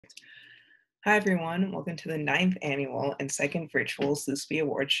Hi, everyone. Welcome to the 9th annual and second virtual SLUspy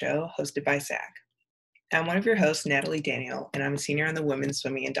Awards show hosted by SAC. I'm one of your hosts, Natalie Daniel, and I'm a senior on the women's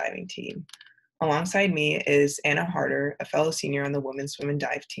swimming and diving team. Alongside me is Anna Harder, a fellow senior on the women's swim and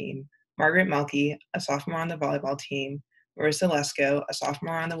dive team, Margaret Melke, a sophomore on the volleyball team, Marissa Lesko, a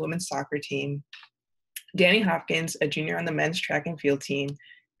sophomore on the women's soccer team, Danny Hopkins, a junior on the men's track and field team,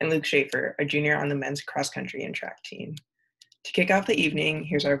 and Luke Schaefer, a junior on the men's cross country and track team. To kick off the evening,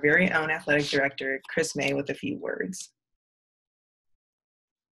 here's our very own athletic director, Chris May, with a few words.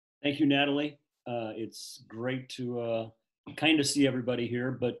 Thank you, Natalie. It's great to kind of see everybody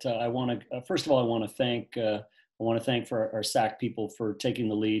here, but I want to first of all, I want to thank for our SAC people for taking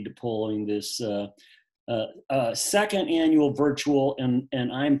the lead to pulling this second annual virtual,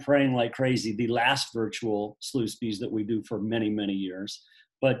 and I'm praying like crazy, the last virtual SLUspys that we do for many, many years.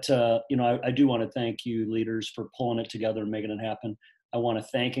 But, I do want to thank you leaders for pulling it together and making it happen. I want to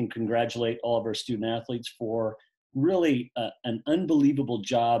thank and congratulate all of our student athletes for really an unbelievable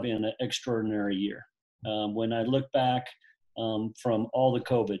job in an extraordinary year. When I look back from all the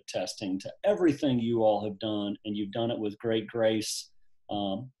COVID testing to everything you all have done, and you've done it with great grace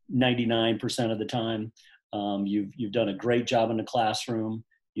 99% of the time. You've done a great job in the classroom.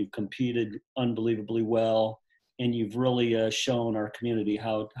 You've competed unbelievably well. And you've really shown our community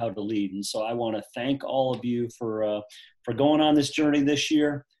how to lead. And so I want to thank all of you for going on this journey this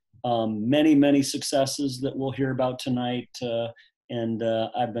year. Many, many successes that we'll hear about tonight. And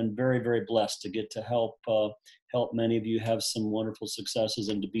I've been very, very blessed to get to help many of you have some wonderful successes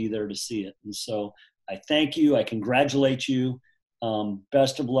and to be there to see it. And so I thank you. I congratulate you.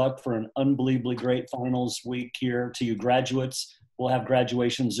 Best of luck for an unbelievably great finals week here to you graduates. We'll have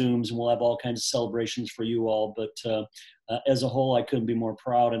graduation Zooms and we'll have all kinds of celebrations for you all. But as a whole, I couldn't be more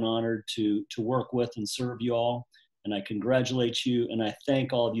proud and honored to work with and serve you all. And I congratulate you and I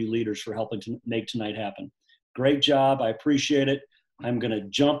thank all of you leaders for helping to make tonight happen. Great job. I appreciate it. I'm going to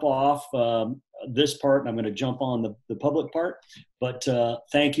jump off this part and I'm going to jump on the public part. But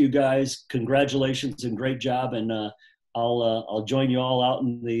thank you guys. Congratulations and great job. And I'll join you all out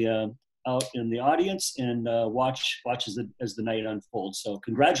in the audience and watch as the night unfolds. So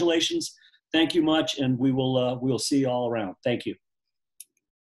congratulations, thank you much, and we'll see you all around. Thank you.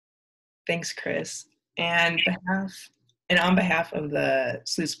 Thanks, Chris. And on behalf of the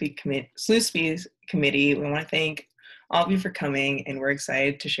SLUspy committee, we want to thank all of you for coming, and we're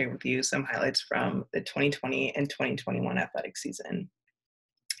excited to share with you some highlights from the 2020 and 2021 athletic season.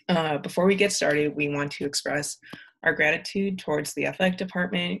 Before we get started, we want to express our gratitude towards the athletic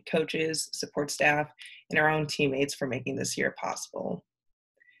department, coaches, support staff, and our own teammates for making this year possible.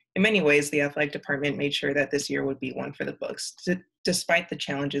 In many ways, the athletic department made sure that this year would be one for the books, despite the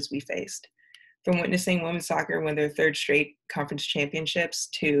challenges we faced. From witnessing women's soccer win their third straight conference championships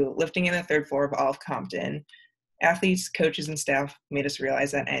to lifting in the third floor of Olive Compton, athletes, coaches, and staff made us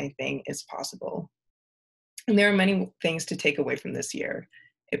realize that anything is possible. And there are many things to take away from this year.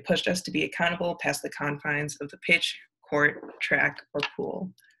 It pushed us to be accountable past the confines of the pitch, court, track, or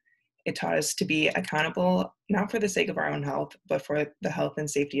pool. It taught us to be accountable, not for the sake of our own health, but for the health and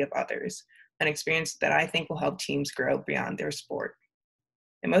safety of others, an experience that I think will help teams grow beyond their sport.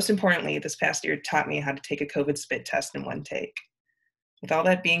 And most importantly, this past year taught me how to take a COVID spit test in one take. With all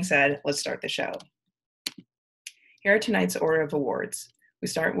that being said, let's start the show. Here are tonight's order of awards. We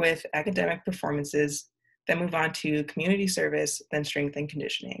start with academic performances, then move on to community service, then strength and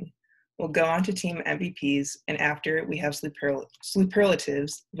conditioning. We'll go on to team MVPs, and after we have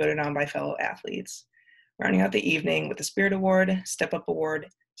superlatives voted on by fellow athletes. Rounding out the evening with the Spirit Award, Step Up Award,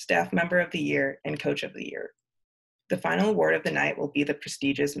 Staff Member of the Year, and Coach of the Year. The final award of the night will be the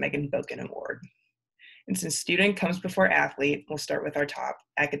prestigious Megan Boken Award. And since student comes before athlete, we'll start with our top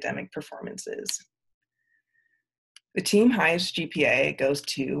academic performances. The team highest GPA goes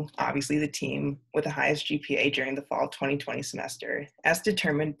to, obviously, the team with the highest GPA during the fall 2020 semester, as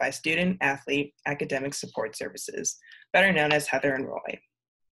determined by Student Athlete Academic Support Services, better known as Heather and Roy.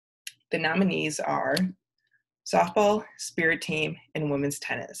 The nominees are softball, spirit team, and women's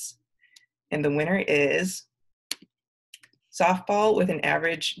tennis. And the winner is softball with an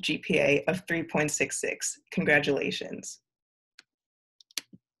average GPA of 3.66. Congratulations.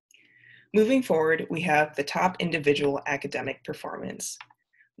 Moving forward, we have the top individual academic performance.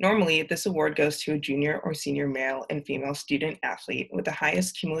 Normally, this award goes to a junior or senior male and female student athlete with the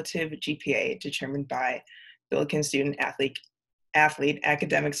highest cumulative GPA determined by Billiken Student Athlete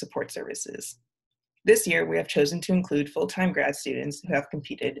Academic Support Services. This year, we have chosen to include full-time grad students who have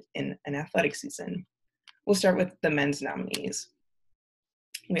competed in an athletic season. We'll start with the men's nominees.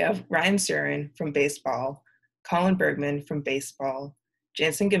 We have Ryan Surin from baseball, Colin Bergman from baseball,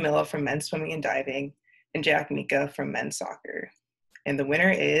 Jansen Gamilla from men's swimming and diving, and Jack Mika from men's soccer. And the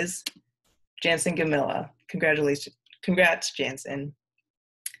winner is Jansen Gamilla. Congratulations. Congrats, Jansen.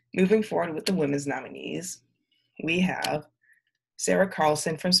 Moving forward with the women's nominees, we have Sarah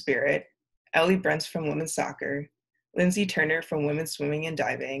Carlson from Spirit, Ellie Brents from women's soccer, Lindsay Turner from women's swimming and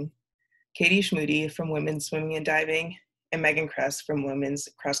diving, Katie Schmoody from women's swimming and diving, and Megan Kress from women's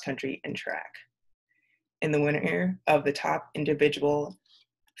cross country and track. And the winner of the top individual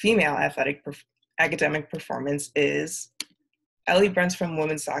female academic performance is Ellie Brents from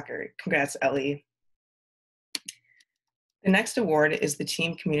women's soccer. Congrats, Ellie. The next award is the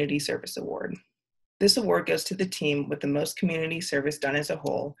Team Community Service Award. This award goes to the team with the most community service done as a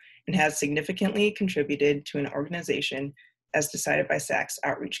whole and has significantly contributed to an organization as decided by SAC's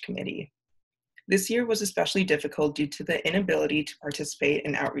Outreach Committee. This year was especially difficult due to the inability to participate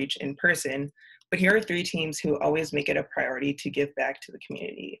in outreach in person, but here are 3 teams who always make it a priority to give back to the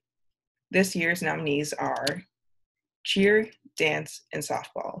community. This year's nominees are cheer, dance, and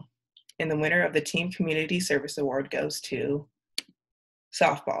softball. And the winner of the Team Community Service Award goes to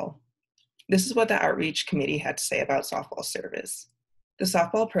softball. This is what the Outreach Committee had to say about softball service. The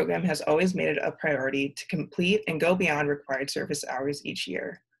softball program has always made it a priority to complete and go beyond required service hours each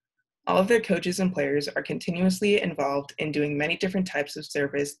year. All of their coaches and players are continuously involved in doing many different types of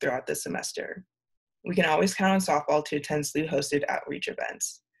service throughout the semester. We can always count on softball to attend SLU-hosted outreach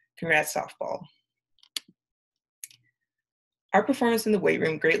events. Congrats, softball. Our performance in the weight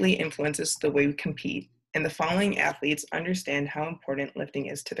room greatly influences the way we compete, and the following athletes understand how important lifting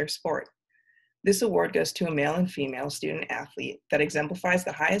is to their sport. This award goes to a male and female student athlete that exemplifies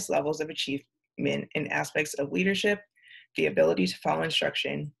the highest levels of achievement in aspects of leadership, the ability to follow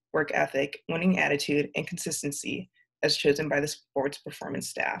instruction, work ethic, winning attitude, and consistency as chosen by the sports performance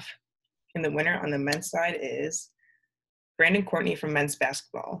staff. And the winner on the men's side is Brandon Courtney from men's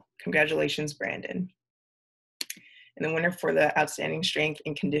basketball. Congratulations, Brandon. And the winner for the Outstanding Strength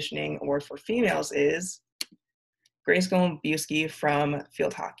and Conditioning Award for females is Grace Golubowski from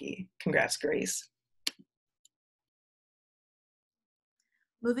field hockey. Congrats, Grace.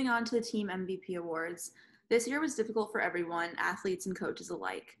 Moving on to the Team MVP Awards. This year was difficult for everyone, athletes and coaches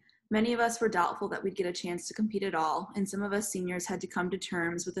alike. Many of us were doubtful that we'd get a chance to compete at all, and some of us seniors had to come to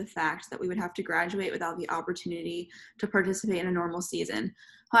terms with the fact that we would have to graduate without the opportunity to participate in a normal season.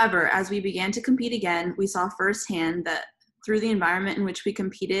 However, as we began to compete again, we saw firsthand that through the environment in which we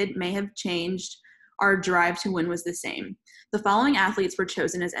competed may have changed, our drive to win was the same. The following athletes were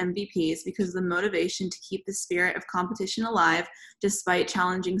chosen as MVPs because of the motivation to keep the spirit of competition alive despite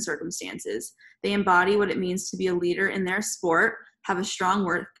challenging circumstances. They embody what it means to be a leader in their sport, have a strong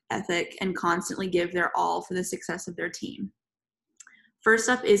work ethic, and constantly give their all for the success of their team. First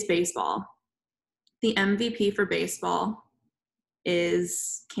up is baseball. The MVP for baseball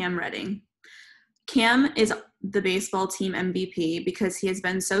is Cam Redding. Cam is the baseball team MVP because he has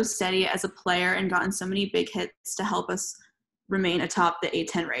been so steady as a player and gotten so many big hits to help us remain atop the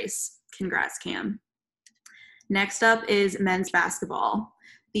A10 race. Congrats, Cam. Next up is men's basketball.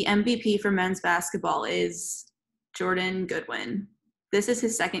 The MVP for men's basketball is Jordan Goodwin. This is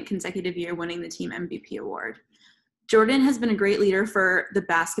his second consecutive year winning the team MVP award. Jordan has been a great leader for the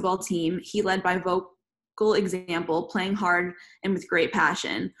basketball team. He led by vocal example, playing hard and with great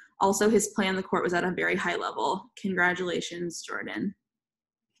passion. Also, his play on the court was at a very high level. Congratulations, Jordan.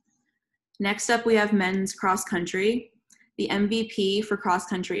 Next up, we have men's cross country. The MVP for cross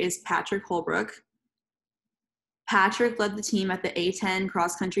country is Patrick Holbrook. Patrick led the team at the A10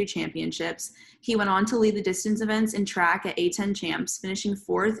 cross country championships. He went on to lead the distance events in track at A10 champs, finishing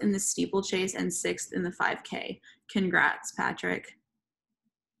 4th in the steeplechase and 6th in the 5K. Congrats, Patrick.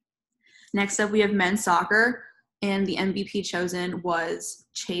 Next up, we have men's soccer, and the MVP chosen was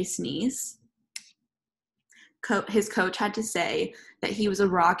Chase Neese. His coach had to say that he was a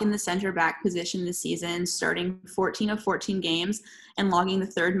rock in the center back position this season, starting 14 of 14 games and logging the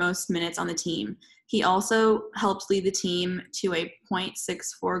 3rd most minutes on the team. He also helped lead the team to a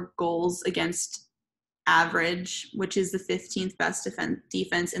 .64 goals against average, which is the 15th best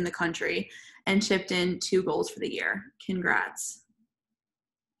defense in the country, and chipped in 2 goals for the year. Congrats.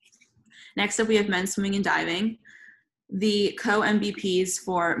 Next up, we have men's swimming and diving. The co-MVPs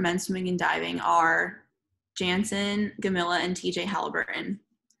for men's swimming and diving are Jansen, Gamilla, and TJ Halliburton.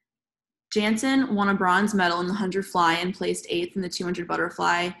 Jansen won a bronze medal in the 100 fly and placed 8th in the 200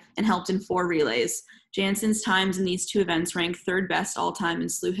 butterfly and helped in 4 relays. Jansen's times in these 2 events rank 3rd best all time in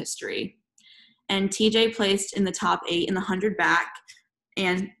SLU history. And TJ placed in the top 8 in the 100 back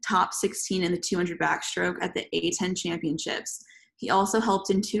and top 16 in the 200 backstroke at the A10 championships. He also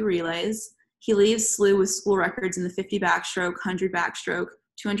helped in 2 relays He leaves SLU with school records in the 50 backstroke, 100 backstroke,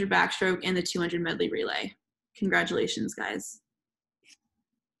 200 backstroke, and the 200 medley relay. Congratulations, guys.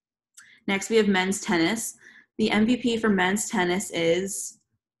 Next, we have men's tennis. The MVP for men's tennis is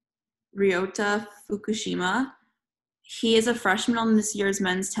Ryota Fukushima. He is a freshman on this year's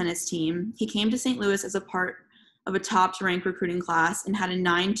men's tennis team. He came to St. Louis as a part of a top-ranked recruiting class and had a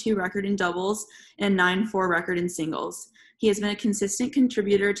 9-2 record in doubles and a 9-4 record in singles. He has been a consistent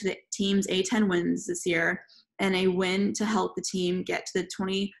contributor to the team's A10 wins this year and a win to help the team get to the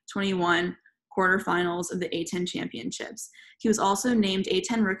 2021 quarterfinals of the A10 championships. He was also named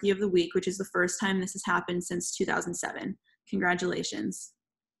A10 Rookie of the Week, which is the first time this has happened since 2007. Congratulations.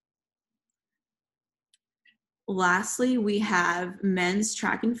 Lastly, we have men's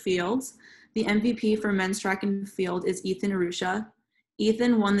track and field. The MVP for men's track and field is Ethan Arusha.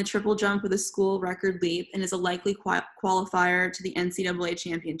 Ethan won the triple jump with a school record leap and is a likely qualifier to the NCAA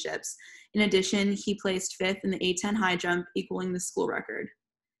championships. In addition, he placed 5th in the A10 high jump, equaling the school record.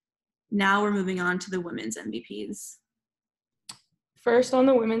 Now we're moving on to the women's MVPs. First on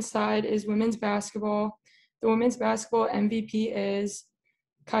the women's side is women's basketball. The women's basketball MVP is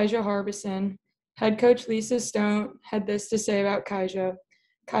Kaija Harbison. Head coach Lisa Stone had this to say about Kaija.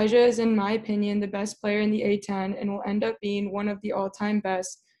 Kaija is, in my opinion, the best player in the A10 and will end up being one of the all-time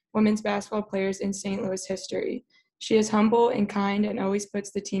best women's basketball players in St. Louis history. She is humble and kind and always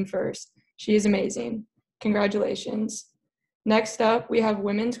puts the team first. She is amazing. Congratulations. Next up, we have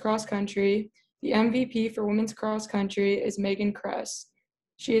women's cross country. The MVP for women's cross country is Megan Kress.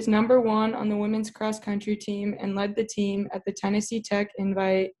 She is number 1 on the women's cross country team and led the team at the Tennessee Tech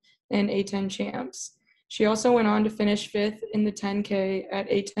Invite and A10 champs. She also went on to finish 5th in the 10K at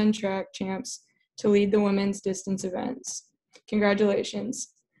A10 track champs to lead the women's distance events.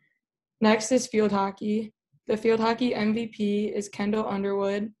 Congratulations. Next is field hockey. The field hockey MVP is Kendall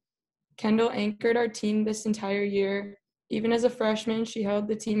Underwood. Kendall anchored our team this entire year. Even as a freshman, she held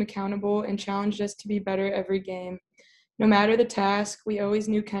the team accountable and challenged us to be better every game. No matter the task, we always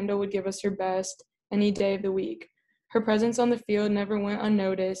knew Kendall would give us her best any day of the week. Her presence on the field never went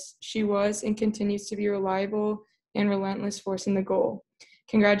unnoticed. She was and continues to be a reliable and relentless force in the goal.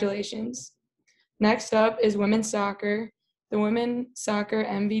 Congratulations. Next up is women's soccer. The women's soccer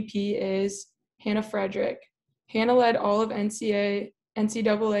MVP is Hannah Frederick. Hannah led all of NCAA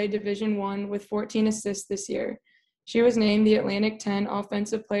Division I with 14 assists this year. She was named the Atlantic 10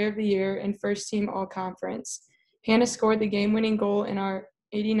 Offensive Player of the Year and First Team All-Conference. Hannah scored the game-winning goal in our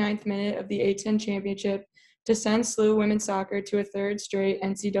 89th minute of the A10 championship to send SLU women's soccer to a 3rd straight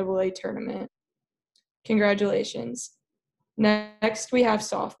NCAA tournament. Congratulations. Next, we have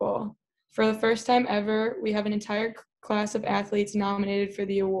softball. For the first time ever, we have an entire class of athletes nominated for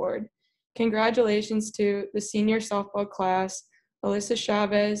the award. Congratulations to the senior softball class, Alyssa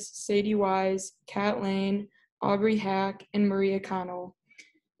Chavez, Sadie Wise, Kat Lane, Aubrey Hack, and Maria Connell.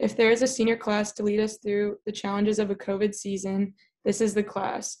 If there is a senior class to lead us through the challenges of a COVID season, this is the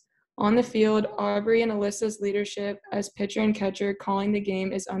class. On the field, Aubrey and Alyssa's leadership as pitcher and catcher calling the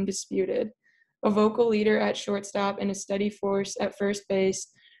game is undisputed. A vocal leader at shortstop and a steady force at first base,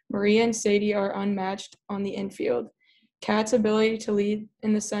 Maria and Sadie are unmatched on the infield. Kat's ability to lead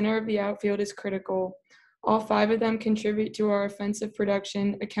in the center of the outfield is critical. All 5 of them contribute to our offensive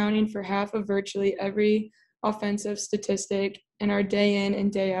production, accounting for half of virtually every offensive statistic and are day in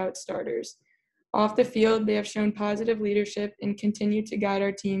and day out starters. Off the field, they have shown positive leadership and continue to guide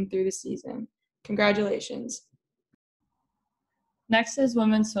our team through the season. Congratulations. Next is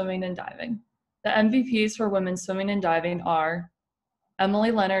women's swimming and diving. The MVPs for women's swimming and diving are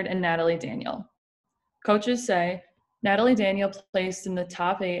Emily Leonard and Natalie Daniel. Coaches say Natalie Daniel placed in the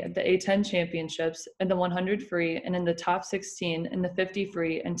top 8 at the A10 championships in the 100 free and in the top 16 in the 50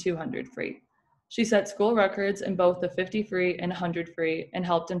 free and 200 free. She set school records in both the 50 free and 100 free and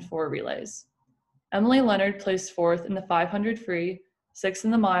helped in 4 relays. Emily Leonard placed 4th in the 500 free, 6th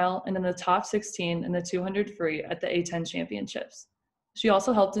in the mile, and in the top 16 in the 200 free at the A10 championships. She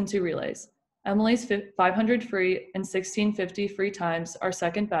also helped in 2 relays. Emily's 500 free and 1650 free times are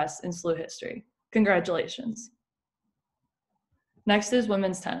second best in SLU history. Congratulations. Next is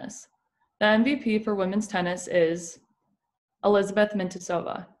women's tennis. The MVP for women's tennis is Elizabeth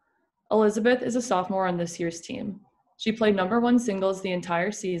Mintasova. Elizabeth is a sophomore on this year's team. She played number 1 singles the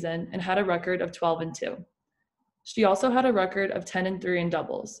entire season and had a record of 12-2. She also had a record of 10-3 in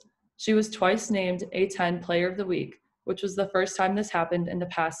doubles. She was twice named A10 Player of the Week, which was the first time this happened in the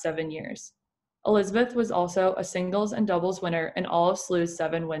past 7 years. Elizabeth was also a singles and doubles winner in all of SLU's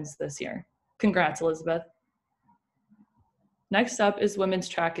 7 wins this year. Congrats, Elizabeth. Next up is women's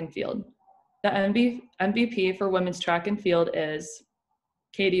track and field. The MVP for women's track and field is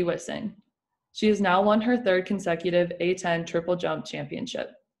Katie Wissing. She has now won her third consecutive A10 triple jump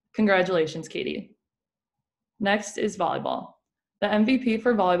championship. Congratulations, Katie. Next is volleyball. The MVP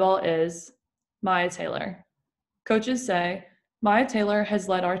for volleyball is Maya Taylor. Coaches say Maya Taylor has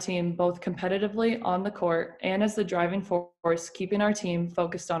led our team both competitively on the court and as the driving force, keeping our team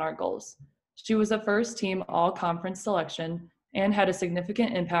focused on our goals. She was a first team all-conference selection and had a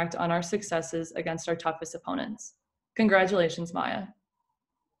significant impact on our successes against our toughest opponents. Congratulations, Maya.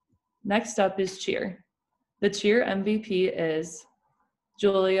 Next up is cheer. The cheer MVP is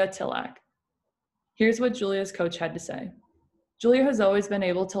Julia Tillack. Here's what Julia's coach had to say. Julia has always been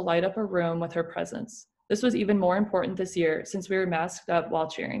able to light up a room with her presence. This was even more important this year since we were masked up while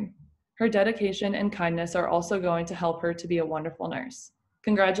cheering. Her dedication and kindness are also going to help her to be a wonderful nurse.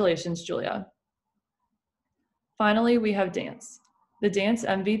 Congratulations, Julia. Finally, we have dance. The dance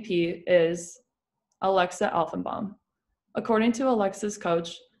MVP is Alexa Alfenbaum. According to Alexa's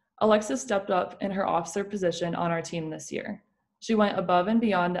coach, Alexa stepped up in her officer position on our team this year. She went above and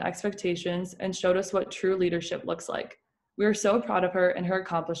beyond the expectations and showed us what true leadership looks like. We are so proud of her and her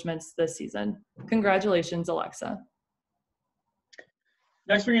accomplishments this season. Congratulations, Alexa.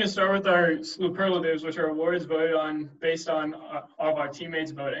 Next, we're going to start with our superlatives, which are awards voted on based on all of our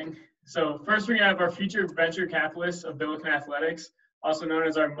teammates voting. So first, we're going to have our Future Venture Capitalists of Billiken Athletics, also known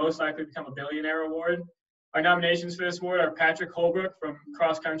as our Most Likely to Become a Billionaire Award. Our nominations for this award are Patrick Holbrook from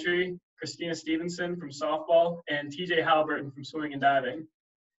cross country, Christina Stevenson from softball, and TJ Halliburton from swimming and diving.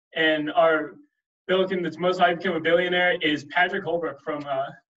 And our Billiken that's most likely to become a billionaire is Patrick Holbrook from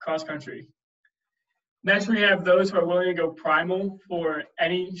cross country. Next, we have those who are willing to go primal for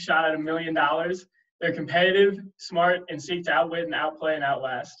any shot at $1 million. They're competitive, smart, and seek to outwit and outplay and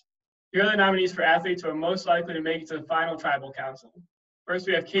outlast. Here are the nominees for athletes who are most likely to make it to the final tribal council. First,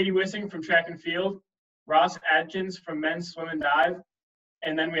 we have Katie Wissing from track and field, Ross Adkins from men's swim and dive,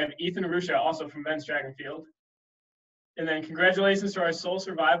 and then we have Ethan Arusha also from men's track and field. And then congratulations to our sole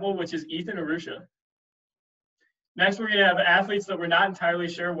survival, which is Ethan Arusha. Next, we're going to have athletes that we're not entirely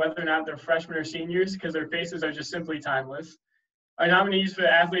sure whether or not they're freshmen or seniors because their faces are just simply timeless. Our nominees for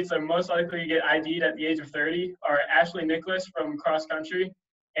the athletes that are most likely to get ID'd at the age of 30 are Ashley Nicholas from cross country,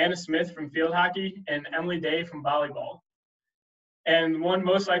 Anna Smith from field hockey, and Emily Day from volleyball. And one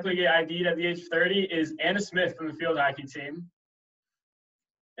most likely to get ID'd at the age of 30 is Anna Smith from the field hockey team.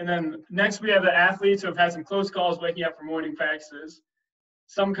 And then next we have the athletes who have had some close calls waking up for morning practices.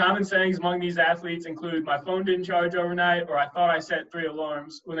 Some common sayings among these athletes include, my phone didn't charge overnight, or I thought I set 3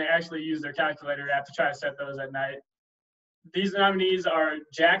 alarms, when they actually use their calculator app to try to set those at night. These nominees are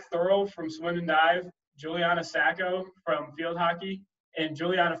Jack Thurl from swim and dive, Juliana Sacco from field hockey, and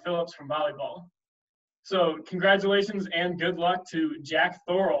Juliana Phillips from volleyball. So congratulations and good luck to Jack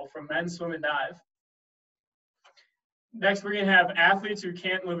Thurl from men's swim and dive. Next, we're going to have athletes who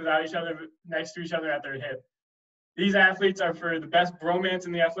can't live without each other next to each other at their hip. These athletes are for the best bromance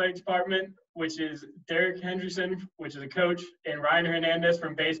in the athletic department, which is Derek Hendrickson, which is a coach, and Ryan Hernandez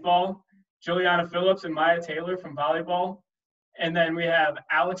from baseball, Juliana Phillips and Maya Taylor from volleyball. And then we have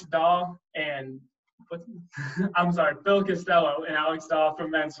Alex Dahl and, Phil Costello and Alex Dahl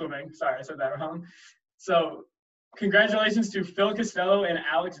from men's swimming. Sorry, I said that wrong. So congratulations to Phil Costello and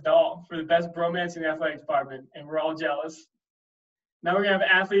Alex Dahl for the best bromance in the athletic department, and we're all jealous. Now we're going to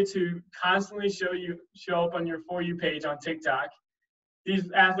have athletes who constantly show up on your For You page on TikTok.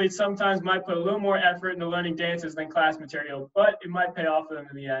 These athletes sometimes might put a little more effort into learning dances than class material, but it might pay off for them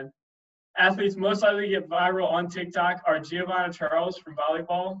in the end. Athletes most likely to get viral on TikTok are Giovanna Charles from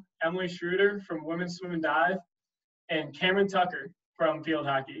volleyball, Emily Schroeder from women's swim and dive, and Cameron Tucker from field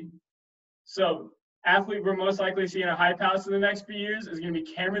hockey. So athlete we're most likely to see in a hype house in the next few years is going to be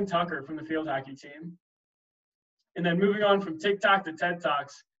Cameron Tucker from the field hockey team. And then moving on from TikTok to TED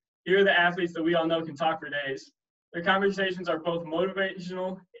Talks, here are the athletes that we all know can talk for days. Their conversations are both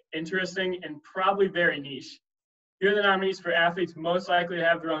motivational, interesting, and probably very niche. Here are the nominees for athletes most likely to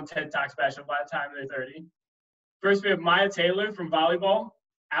have their own TED Talk special by the time they're 30. First, we have Maya Taylor from volleyball,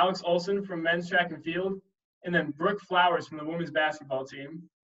 Alex Olson from men's track and field, and then Brooke Flowers from the women's basketball team.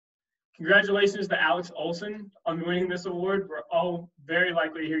 Congratulations to Alex Olson on winning this award. We're all very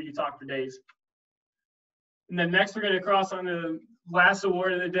likely to hear you talk for days. And then next, we're going to cross on the last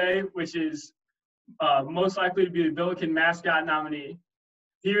award of the day, which is most likely to be the Billiken mascot nominee.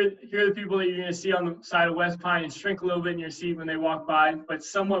 Here are the people that you're going to see on the side of West Pine and shrink a little bit in your seat when they walk by, but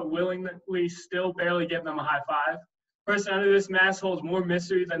somewhat willingly still barely give them a high five. The person under this mask holds more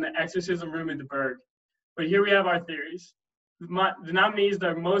mystery than the exorcism room in the Berg. But here we have our theories. The nominees that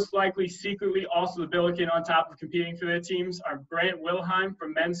are most likely secretly also the Billiken on top of competing for their teams are Brant Wilhelm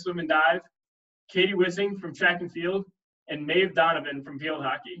from men's swim and dive, Katie Wissing from track and field, and Maeve Donovan from field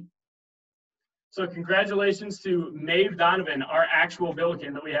hockey. So congratulations to Maeve Donovan, our actual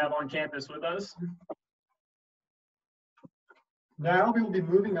Billiken that we have on campus with us. Now we will be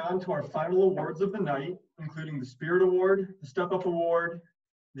moving on to our final awards of the night, including the Spirit Award, the Step Up Award,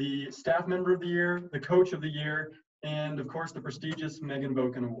 the Staff Member of the Year, the Coach of the Year, and of course the prestigious Megan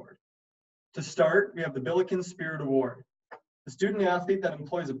Boken Award. To start, we have the Billiken Spirit Award. The student athlete that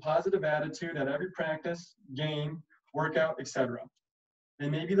employs a positive attitude at every practice, game, workout, etc. They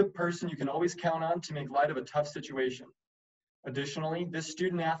may be the person you can always count on to make light of a tough situation. Additionally, this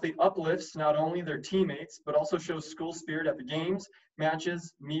student athlete uplifts not only their teammates, but also shows school spirit at the games,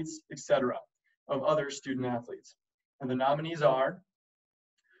 matches, meets, etc. of other student athletes. And the nominees are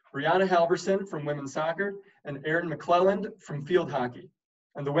Brianna Halverson from women's soccer and Erin McClelland from field hockey.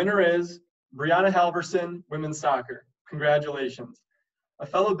 And the winner is Brianna Halverson, women's soccer. Congratulations. A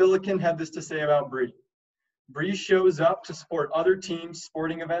fellow Billiken had this to say about Bree. Bree shows up to support other teams'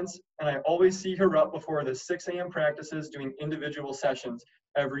 sporting events, and I always see her up before the 6 a.m. practices doing individual sessions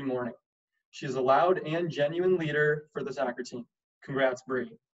every morning. She is a loud and genuine leader for the soccer team. Congrats,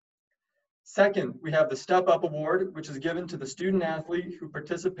 Bree. Second, we have the Step Up Award, which is given to the student athlete who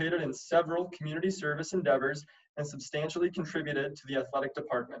participated in several community service endeavors and substantially contributed to the athletic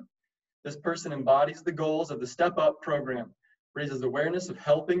department. This person embodies the goals of the Step Up program, raises awareness of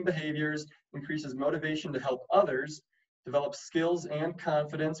helping behaviors, increases motivation to help others, develops skills and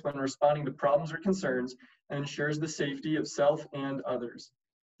confidence when responding to problems or concerns, and ensures the safety of self and others.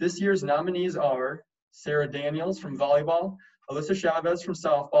 This year's nominees are Sarah Daniels from volleyball, Alyssa Chavez from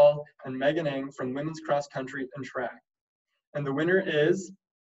softball, and Megan Eng from women's cross country and track. And the winner is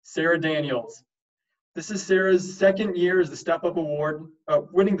Sarah Daniels. This is Sarah's second year as the Step Up Award,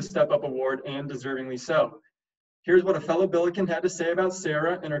 winning the Step Up Award, and deservingly so. Here's what a fellow Billiken had to say about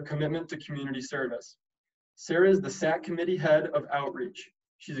Sarah and her commitment to community service. Sarah is the SAC committee head of outreach.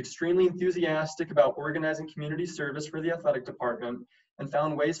 She's extremely enthusiastic about organizing community service for the athletic department and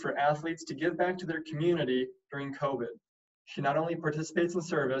found ways for athletes to give back to their community during COVID. She not only participates in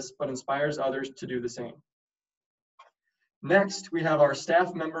service, but inspires others to do the same. Next, we have our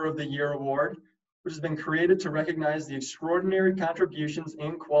Staff Member of the Year Award, which has been created to recognize the extraordinary contributions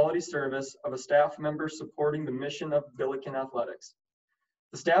and quality service of a staff member supporting the mission of Billiken Athletics.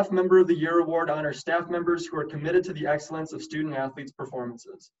 The Staff Member of the Year Award honors staff members who are committed to the excellence of student athletes'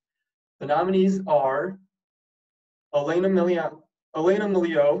 performances. The nominees are Elena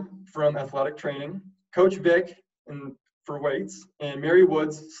Milio from athletic training, Coach Vic for weights, and Mary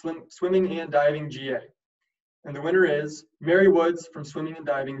Woods, swimming and diving GA. And the winner is Mary Woods from swimming and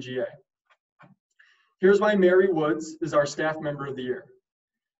diving GA. Here's why Mary Woods is our Staff Member of the Year.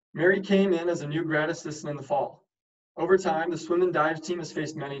 Mary came in as a new grad assistant in the fall. Over time, the swim and dive team has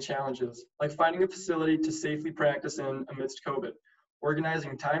faced many challenges, like finding a facility to safely practice in amidst COVID,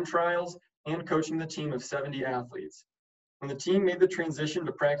 organizing time trials, and coaching the team of 70 athletes. When the team made the transition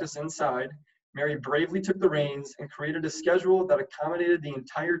to practice inside, Mary bravely took the reins and created a schedule that accommodated the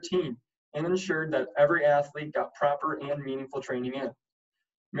entire team and ensured that every athlete got proper and meaningful training in.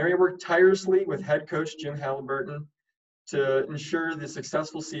 Mary worked tirelessly with head coach Jim Halliburton to ensure the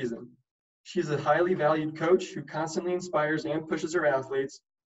successful season. She's a highly valued coach who constantly inspires and pushes her athletes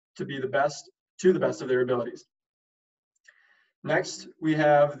to be the best of their abilities. Next, we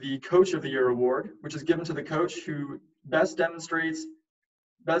have the Coach of the Year Award, which is given to the coach who best demonstrates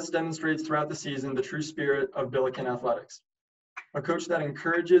throughout the season the true spirit of Billiken Athletics. A coach that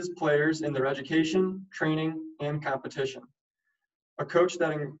encourages players in their education, training, and competition. A coach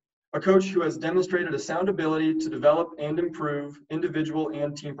who has demonstrated a sound ability to develop and improve individual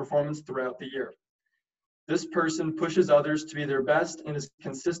and team performance throughout the year. This person pushes others to be their best and is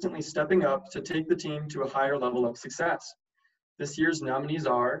consistently stepping up to take the team to a higher level of success. This year's nominees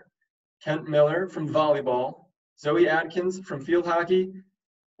are Kent Miller from volleyball, Zoe Adkins from field hockey,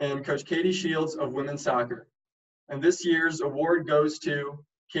 and Coach Katie Shields of women's soccer. And this year's award goes to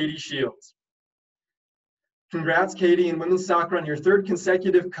Katie Shields. Congrats, Katie, in women's soccer on your third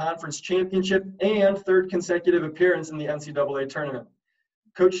consecutive conference championship and third consecutive appearance in the NCAA tournament.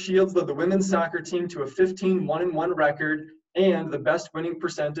 Coach Shields led the women's soccer team to a 15-1-1 record and the best winning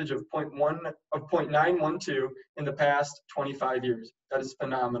percentage of .912 in the past 25 years. That is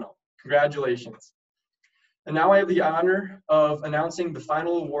phenomenal. Congratulations. And now I have the honor of announcing the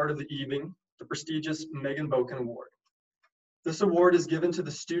final award of the evening, the prestigious Megan Boken Award. This award is given to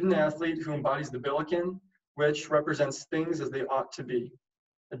the student athlete who embodies the Billiken, which represents things as they ought to be.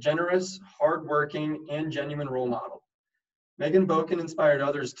 A generous, hardworking, and genuine role model. Megan Boken inspired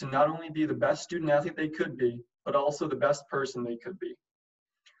others to not only be the best student athlete they could be, but also the best person they could be.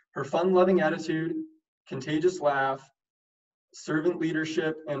 Her fun-loving attitude, contagious laugh, servant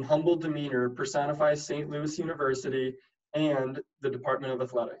leadership, and humble demeanor personify St. Louis University and the Department of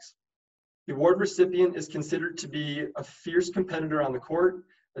Athletics. The award recipient is considered to be a fierce competitor on the court,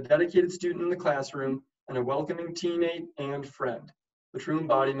 a dedicated student in the classroom, and a welcoming teammate and friend, the true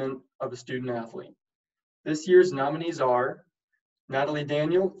embodiment of a student athlete. This year's nominees are Natalie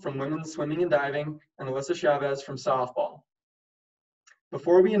Daniel from women's swimming and diving, and Alyssa Chavez from softball.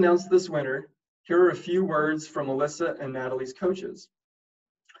 Before we announce this winner, here are a few words from Alyssa and Natalie's coaches.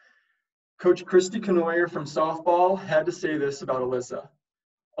 Coach Christy Canoyer from softball had to say this about Alyssa.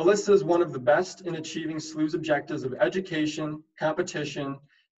 Alyssa is one of the best in achieving SLU's objectives of education, competition,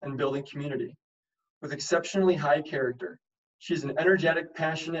 and building community. With exceptionally high character, she's an energetic,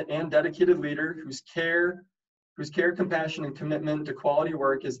 passionate, and dedicated leader whose care, compassion, and commitment to quality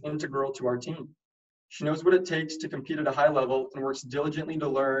work is integral to our team. She knows what it takes to compete at a high level and works diligently to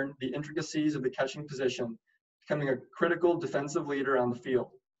learn the intricacies of the catching position, becoming a critical defensive leader on the field.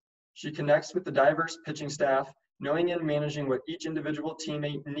 She connects with the diverse pitching staff, knowing and managing what each individual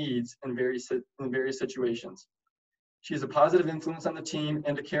teammate needs in various situations. She is a positive influence on the team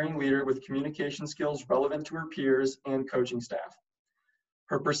and a caring leader with communication skills relevant to her peers and coaching staff.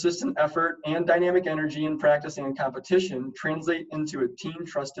 Her persistent effort and dynamic energy in practice and competition translate into a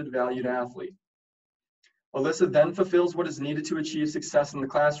team-trusted, valued athlete. Alyssa then fulfills what is needed to achieve success in the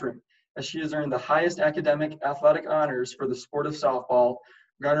classroom, as she has earned the highest academic athletic honors for the sport of softball,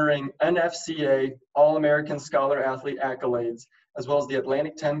 garnering NFCA All-American Scholar Athlete accolades, as well as the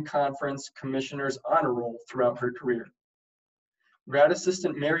Atlantic 10 Conference Commissioner's Honor Roll throughout her career. Grad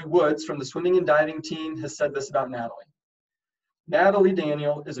assistant Mary Woods from the swimming and diving team has said this about Natalie. Natalie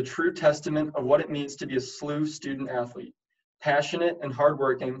Daniel is a true testament of what it means to be a SLU student athlete, passionate and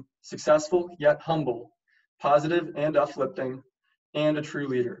hardworking, successful yet humble, positive and uplifting, and a true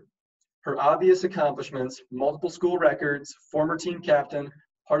leader. Her obvious accomplishments, multiple school records, former team captain,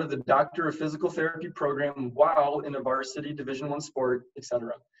 part of the Doctor of Physical Therapy program while in a varsity Division I sport,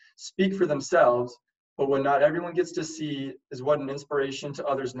 etc., speak for themselves, but what not everyone gets to see is what an inspiration to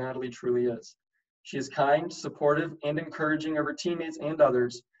others Natalie truly is. She is kind, supportive, and encouraging of her teammates and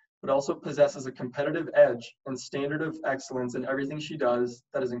others, but also possesses a competitive edge and standard of excellence in everything she does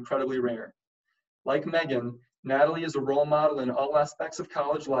that is incredibly rare. Like Megan, Natalie is a role model in all aspects of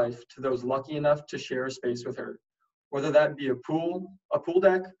college life to those lucky enough to share a space with her, whether that be a pool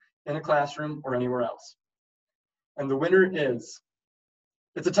deck, in a classroom, or anywhere else. And the winner is,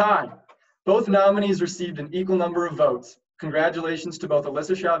 it's a tie. Both nominees received an equal number of votes. Congratulations to both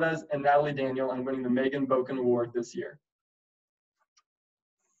Alyssa Chavez and Natalie Daniel on winning the Megan Boken Award this year.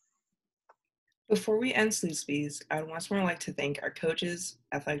 Before we end SLUspy, I would once more like to thank our coaches,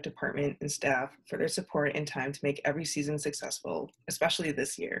 athletic department, and staff for their support and time to make every season successful, especially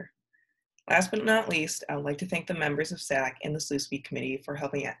this year. Last but not least, I would like to thank the members of SAC and the SLUspy committee for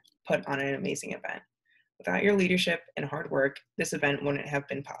helping put on an amazing event. Without your leadership and hard work, this event wouldn't have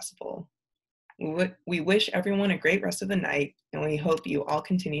been possible. We wish everyone a great rest of the night, and we hope you all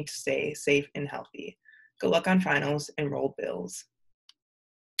continue to stay safe and healthy. Good luck on finals and roll Bills.